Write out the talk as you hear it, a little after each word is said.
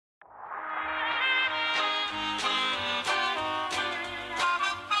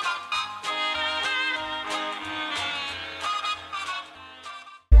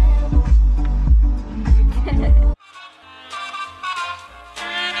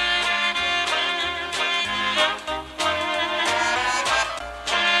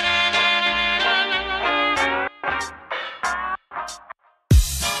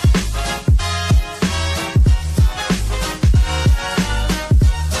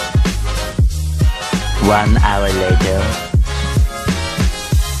1 hour later.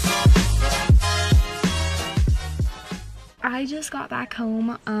 I just got back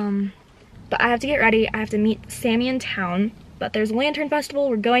home, but I have to get ready. I have to meet Sammy in town, but there's a lantern festival.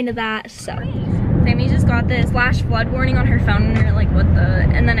 We're going to that, so. Sammy just got this flash flood warning on her phone, and we're like, what the?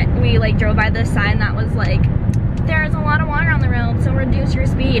 And then we like drove by this sign that was like, there's a lot of water on the road, so reduce your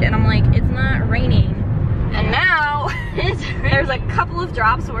speed. And I'm like, it's not raining. And now, there's a couple of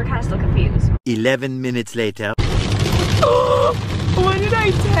drops, so we're kind of still confused. 11 minutes later. What did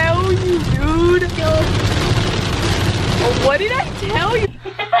I tell you, dude? What did I tell you?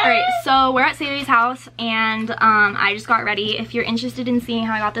 Alright, so we're at Sammy's house, and I just got ready. If you're interested in seeing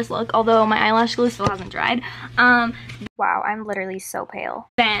how I got this look, although my eyelash glue still hasn't dried. Wow, I'm literally so pale.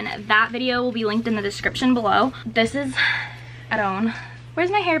 Then that video will be linked in the description below. This is Adon.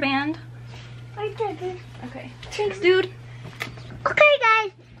 Where's my hairband? I did it. Okay. Thanks, dude. Okay,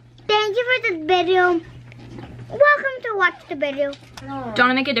 guys. Thank you for the video. Welcome to watch the video. Do you want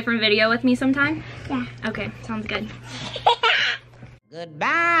to make a different video with me sometime? Yeah. Okay, sounds good. Goodbye.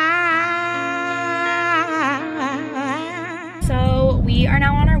 So we are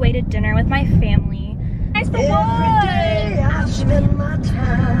now on our way to dinner with my family. Nice for what? I spend my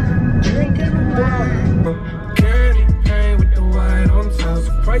time drinking wine. Candy paint with the white on top.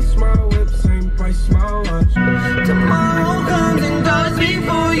 So price my whip, same price my watch. Tomorrow comes and goes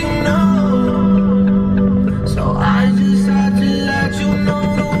before you know. So I just had to let you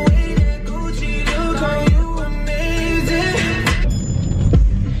know the way that Gucci looks on you amazing.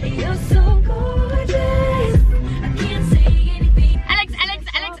 You're so gorgeous. I can't say anything.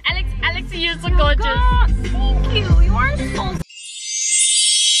 Alex, you're so gorgeous. Thank you. You are so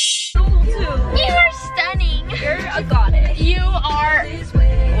too. You are stunning. You're a goddess. You are.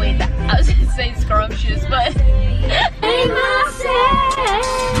 Wait, I was gonna say scrumptious, but.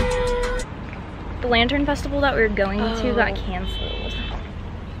 The lantern festival that we were going to got canceled.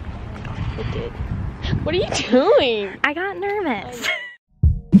 It did. What are you doing? I got nervous.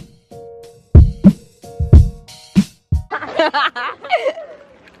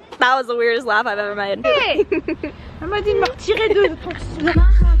 That was the weirdest laugh I've ever made. Hey! Elle m'a dit de me retirer de ton celui-là.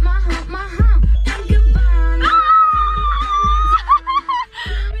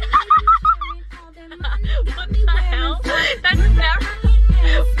 What the hell? That's never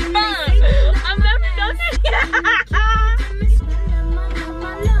fun. I've never done that.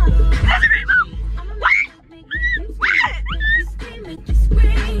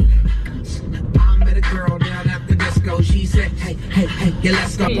 I met a girl down at the disco. She said, hey, yeah,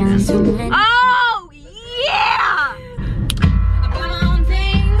 let's go. Oh, yeah! I buy my own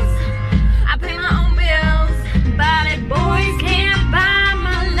things. I pay my own bills. But if boys can't buy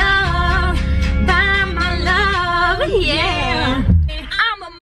my love, yeah. I'm a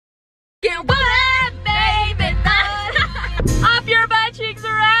f***ing what, baby? Off your butt cheeks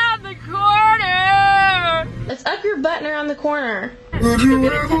around the corner. It's up your button around the corner. Would you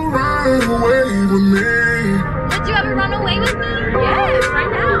ever ride away with me? Would you ever run away with me? Yes,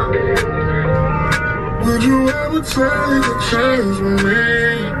 right now. Would you ever take a chance with me?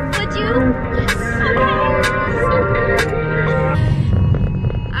 Would you? Yes.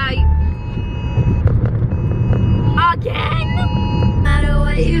 Again? No matter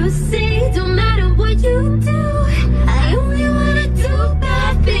what you say, don't matter what you do, I only wanna do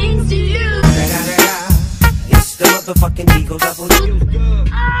bad things to you. It's the motherfucking Eagle Double G.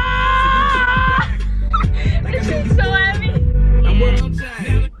 This is so heavy.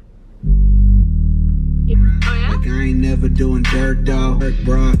 Like I ain't never doing dirt, dog,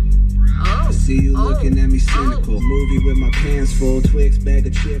 bro. I see you looking at me cynical. Movie with my pants full, Twix bag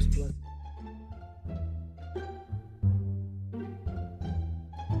of chips plus.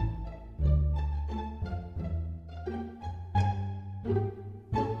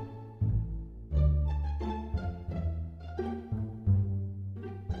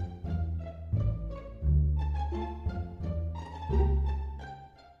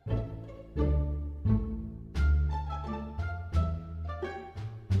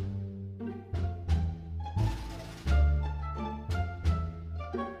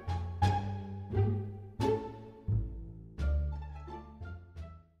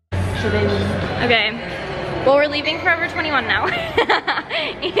 Okay, well we're leaving Forever 21 now.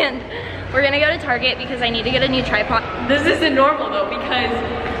 And we're gonna go to Target because I need to get a new tripod. This isn't normal though, because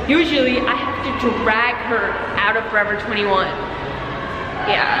usually I have to drag her out of Forever 21.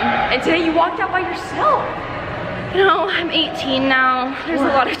 Yeah. And today you walked out by yourself. No, I'm 18 now. There's a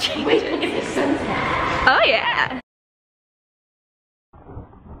lot of changes. Wait, look at the sunset. Oh yeah.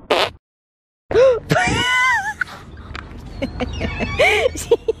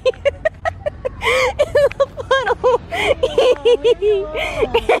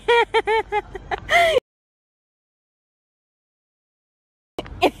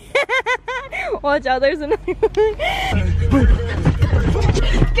 Watch out, there's another one.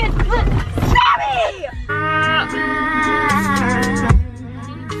 Good foot, Sammy!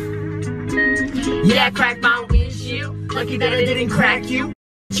 Yeah, I cracked my windshield. Lucky that I didn't crack you.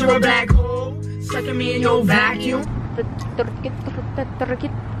 You're a black hole, sucking me in your vacuum.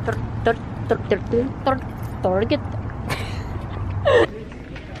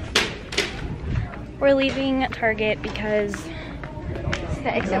 We're leaving Target because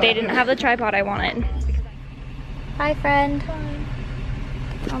they didn't have the tripod I wanted. Bye, friend.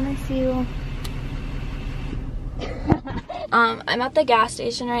 I'll miss you. I'm at the gas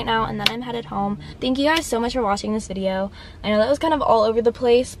station right now and then I'm headed home. Thank you guys so much for watching this video. I know that was kind of all over the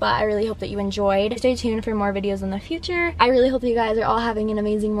place, but I really hope that you enjoyed. Stay tuned for more videos in the future. I really hope that you guys are all having an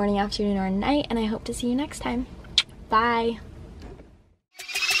amazing morning, afternoon, or night, and I hope to see you next time. Bye.